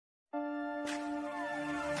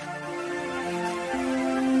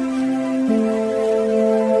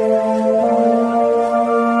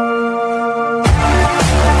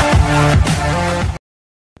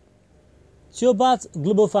Theobarth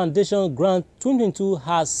Global Foundation Grant 2022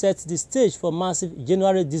 has set the stage for massive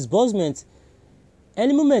January disbursement.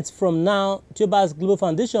 Any moment from now, Theobarth Global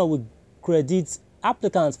Foundation will credit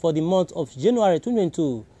applicants for the month of January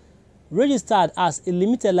 2022. Registered as a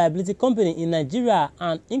limited liability company in Nigeria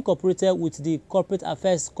and incorporated with the Corporate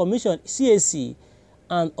Affairs Commission (CAC)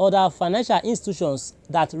 and other financial institutions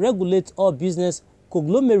that regulate all business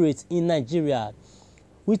conglomerates in Nigeria.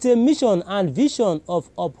 With a mission and vision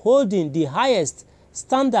of upholding the highest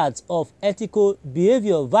standards of ethical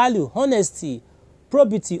behavior, value, honesty,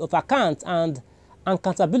 probity of account, and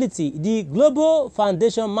accountability, the Global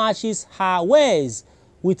Foundation matches her ways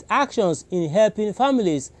with actions in helping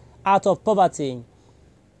families out of poverty.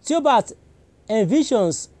 Theobarth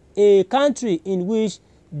envisions a country in which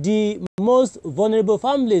the most vulnerable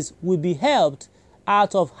families will be helped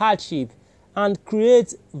out of hardship and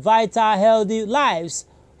create vital, healthy lives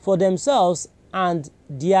for themselves and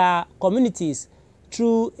their communities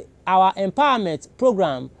through our empowerment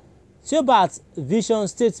program. Theobarth vision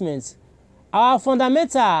statement. Our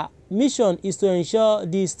fundamental mission is to ensure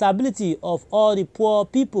the stability of all the poor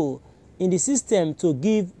people in the system, to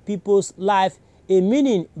give people's life a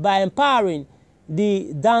meaning by empowering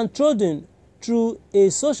the downtrodden through a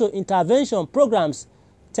social intervention programs,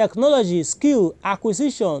 technology skill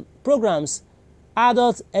acquisition programs,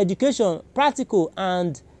 adult education, practical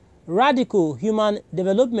and radical human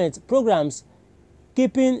development programs,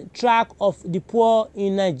 keeping track of the poor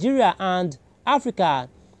in Nigeria and Africa.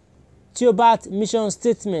 Theobarth mission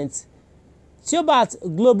statement. Theobarth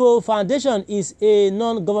Global Foundation is a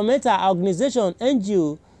non-governmental organization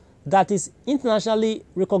 (NGO) that is internationally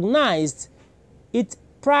recognized. It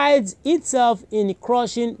prides itself in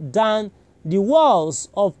crushing down the walls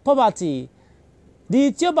of poverty.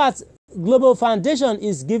 The Theobarth Global Foundation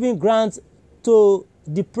is giving grants to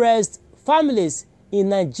depressed families in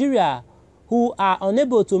Nigeria who are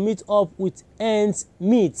unable to meet up with ends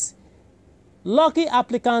meet. Lucky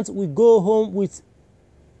applicants will go home with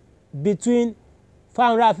between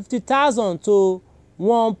 550,000 to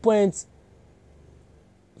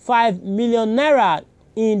 1.5 million naira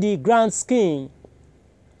in the grant scheme.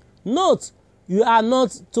 Note, you are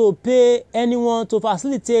not to pay anyone to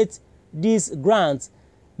facilitate this grant.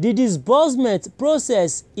 The disbursement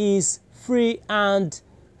process is free and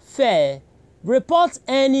fair. Report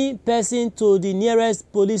any person to the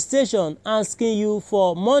nearest police station asking you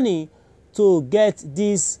for money to get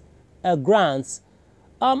these grants.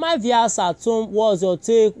 My viewers at home, what's your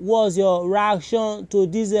take? What's your reaction to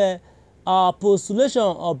this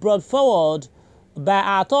postulation brought forward by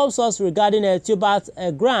our top source regarding Theobarth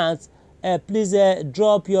grant? Please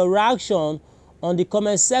drop your reaction on the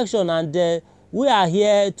comment section, and we are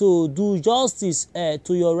here to do justice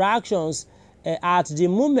to your reactions at the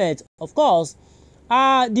moment. Of course,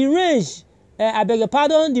 the range, I beg your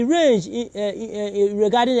pardon, the range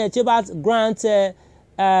regarding Theobarth grant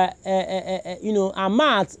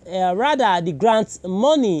amount, rather the grant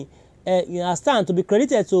money, you understand, to be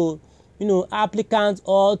credited to applicants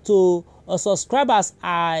or to subscribers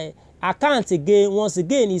account again, once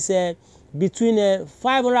again, is between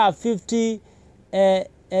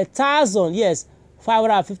 550,000, yes,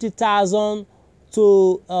 550,000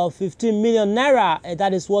 to 15 million naira.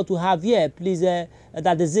 That is what we have here. Please,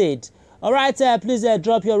 that is it. All right, please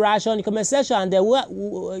drop your reaction in the comment section, and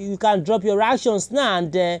you can drop your reactions now,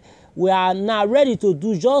 and we are now ready to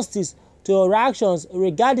do justice to your reactions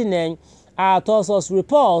regarding our Tosos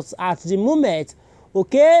reports at the moment.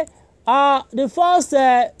 Okay, the first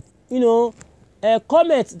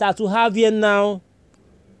comment that we have here now,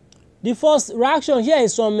 the first reaction here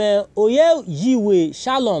is from Oyeyiwe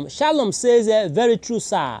Shalom. Shalom says, very true,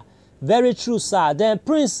 sir. Very true, sir. Then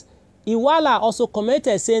Prince Iwala also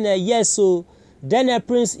commented saying, yes, so. Then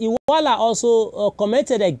Prince Iwala also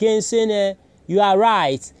commented again saying, you are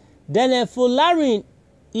right. Then Folarin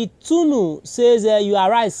Itunu says, you are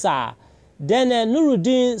right, sir. Then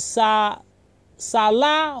Nuruddin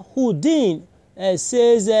Salahuddin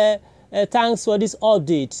says, thanks for this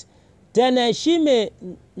update. Then Shime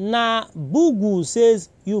Nabugu says,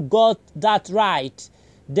 you got that right.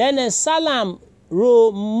 Then Salam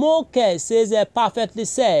Romoke says, perfectly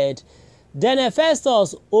said. Then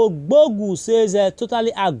Festus Ogbogu says,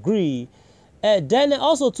 totally agree. Then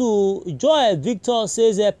also to Joy Victor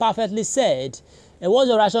says, perfectly said. What's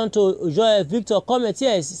your reaction to Joy Victor comment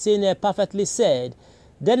here saying perfectly said?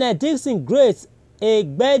 Then Dixon Great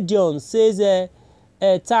Egbedion says,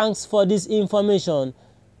 thanks for this information.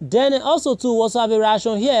 Then also to what's have a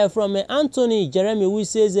reaction here from Anthony Jeremy, who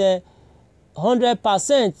says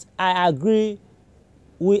 100% I agree.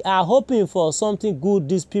 We are hoping for something good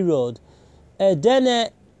this period. Then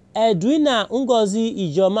Edwina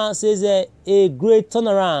Ngozi Ijoma says a great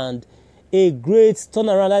turnaround. A great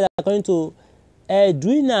turnaround. That's according to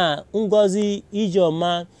Edwina Ngozi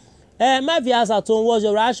Ijoma. My viewers at home, what's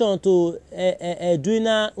your reaction to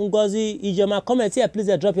Edwina Ngozi Ijoma? Comment here,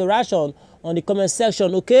 please drop your reaction on the comment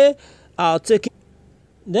section, okay? I'll take it.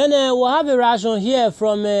 Then we'll have a reaction here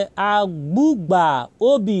from Agbugba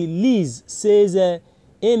Obi Liz says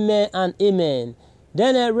amen and amen.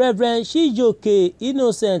 Then Reverend Shijoke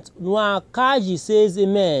Innocent Nwakaji says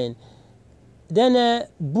amen. Then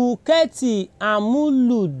Buketi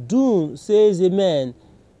Amuludun says amen.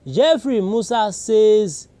 Jeffrey Musa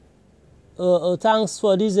says thanks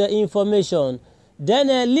for this information. Then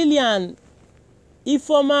Lillian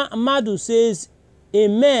Ifoma Madu says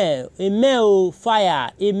amen, amen,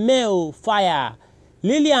 fire, amen, fire.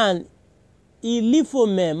 Lillian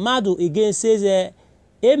Ilifome Madu again says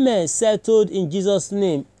amen, settled in Jesus'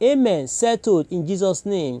 name. Amen, settled in Jesus'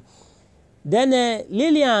 name. Then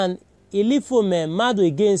Lillian Ilifome Madu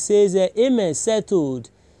again says amen, settled.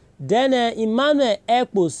 Then Emmanuel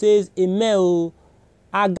Ekpo says amen.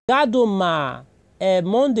 Agadoma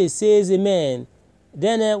Monday says amen.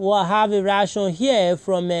 Then we'll have a reaction here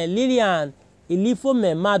from Lillian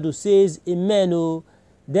Ilifome Madu says amen.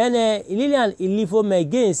 Then Lillian Ilifome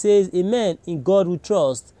again says amen, in God we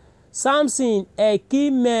trust. Samson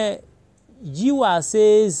Ekime Jiwa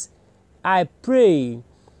says I pray.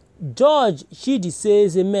 George Shidi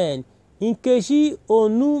says amen. Nkechi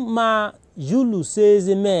Onuma Julu says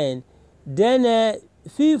amen. Then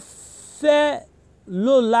Fife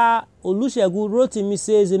Lola Olusegun Rotimi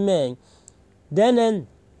says amen. Then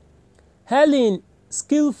Helen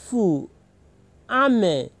Skillful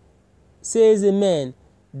Ame says amen.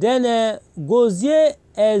 Then Gozie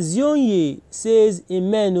Ezionye says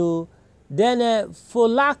amen. Then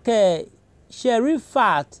Folake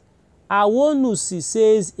Sherifat Awonusi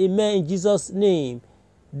says amen in Jesus' name.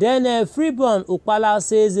 Then Freeborn Okpala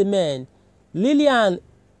says amen. Lillian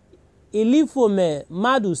Ilifome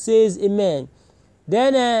Madu says amen.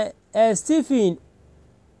 Then Stephen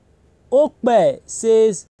Okpe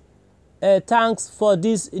says thanks for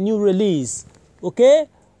this new release. Okay,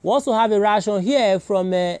 we also have a reaction here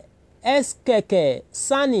from SKK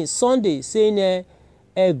Sunny Sunday saying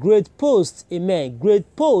a great post, amen,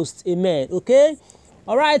 great post, amen. Okay,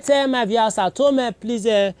 all right, my viewers at home, please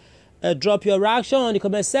drop your reaction on the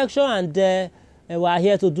comment section, and we are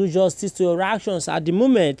here to do justice to your reactions at the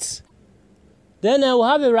moment. Then we'll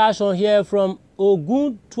have a reaction here from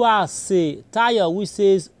Oguntuase Tayo, which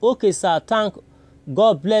says, okay sir, thank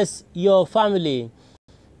God bless your family.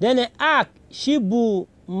 Then Ak Shibu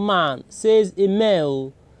Man says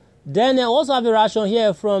amen. Then also have a reaction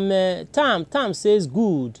here from Tam says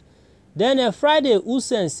good. Then Friday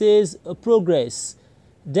Usen says progress.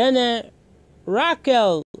 Then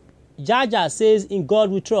Raquel Jaja says in God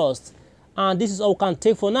we trust. And this is all we can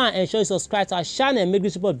take for now. Ensure you subscribe to our channel, make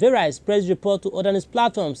this report very press report to other news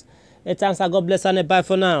platforms. Thanks and God bless and bye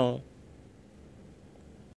for now.